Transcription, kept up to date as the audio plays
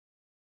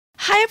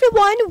Hi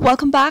everyone,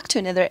 welcome back to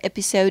another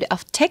episode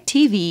of Tech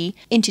TV.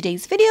 In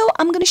today's video,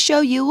 I'm going to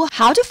show you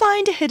how to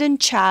find hidden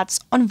chats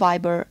on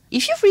Viber.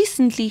 If you've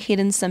recently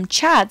hidden some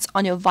chats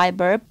on your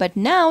Viber, but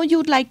now you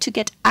would like to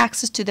get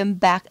access to them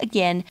back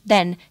again,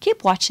 then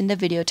keep watching the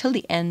video till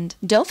the end.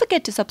 Don't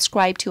forget to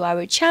subscribe to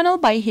our channel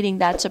by hitting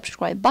that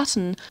subscribe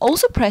button.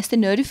 Also press the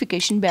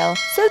notification bell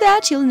so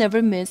that you'll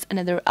never miss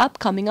another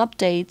upcoming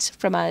update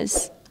from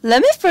us.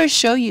 Let me first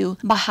show you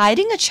by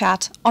hiding a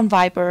chat on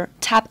Viber.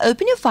 Tap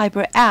open your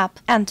Viber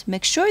app and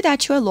make sure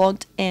that you are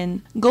logged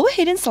in. Go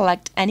ahead and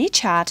select any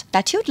chat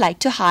that you'd like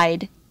to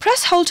hide.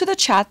 Press hold to the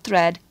chat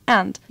thread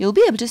and you'll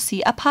be able to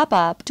see a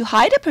pop-up. To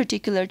hide a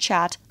particular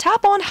chat,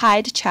 tap on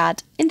hide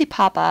chat in the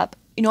pop-up.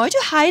 In order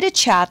to hide a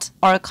chat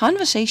or a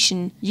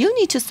conversation, you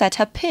need to set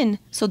a PIN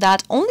so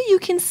that only you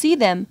can see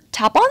them.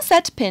 Tap on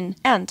set PIN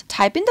and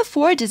type in the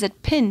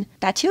 4-digit PIN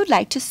that you'd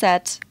like to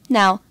set.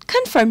 Now,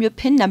 confirm your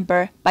PIN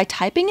number by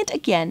typing it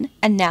again,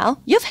 and now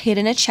you've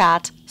hidden a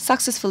chat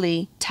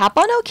successfully. Tap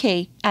on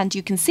OK and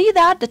you can see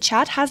that the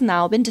chat has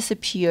now been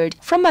disappeared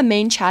from my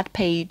main chat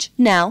page.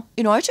 Now,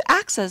 in order to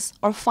access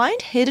or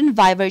find hidden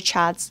Viber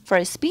chats for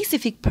a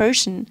specific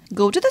person,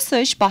 go to the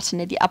search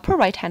button at the upper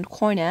right hand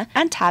corner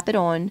and tap it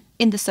on.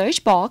 In the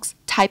search box,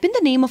 type in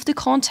the name of the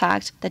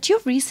contact that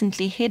you've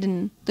recently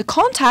hidden. The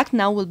contact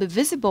now will be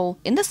visible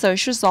in the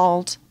search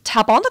result.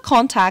 Tap on the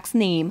contact's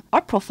name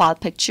or profile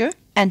picture.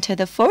 Enter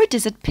the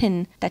 4-digit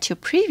PIN that you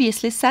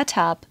previously set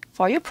up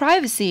for your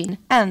privacy,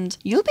 and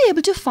you'll be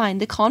able to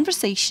find the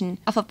conversation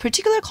of a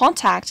particular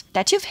contact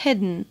that you've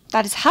hidden.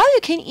 That is how you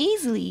can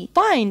easily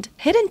find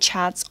hidden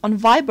chats on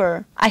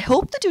Viber. I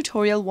hope the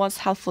tutorial was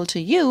helpful to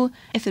you.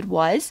 If it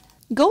was,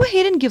 go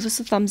ahead and give us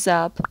a thumbs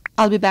up.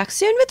 I'll be back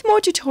soon with more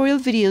tutorial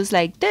videos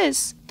like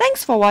this.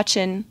 Thanks for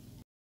watching.